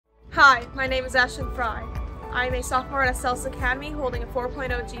Hi, my name is Ashtyn. I am a sophomore at Acellus Academy holding a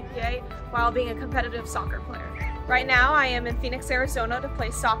 4.0 GPA while being a competitive soccer player. Right now I am in Phoenix, Arizona to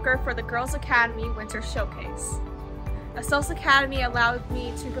play soccer for the Girls Academy Winter Showcase. Acellus Academy allowed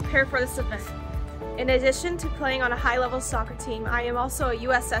me to prepare for this event. In addition to playing on a high-level soccer team, I am also a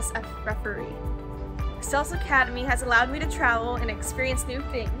USSF referee. Acellus Academy has allowed me to travel and experience new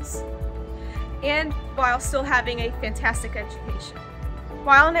things, and while still having a fantastic education.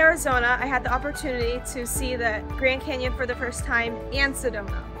 While in Arizona, I had the opportunity to see the Grand Canyon for the first time and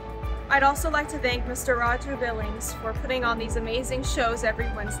Sedona. I'd also like to thank Mr. Roger Billings for putting on these amazing shows every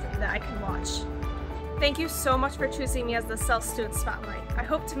Wednesday that I can watch. Thank you so much for choosing me as the Acellus Student Spotlight. I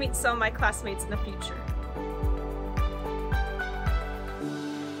hope to meet some of my classmates in the future.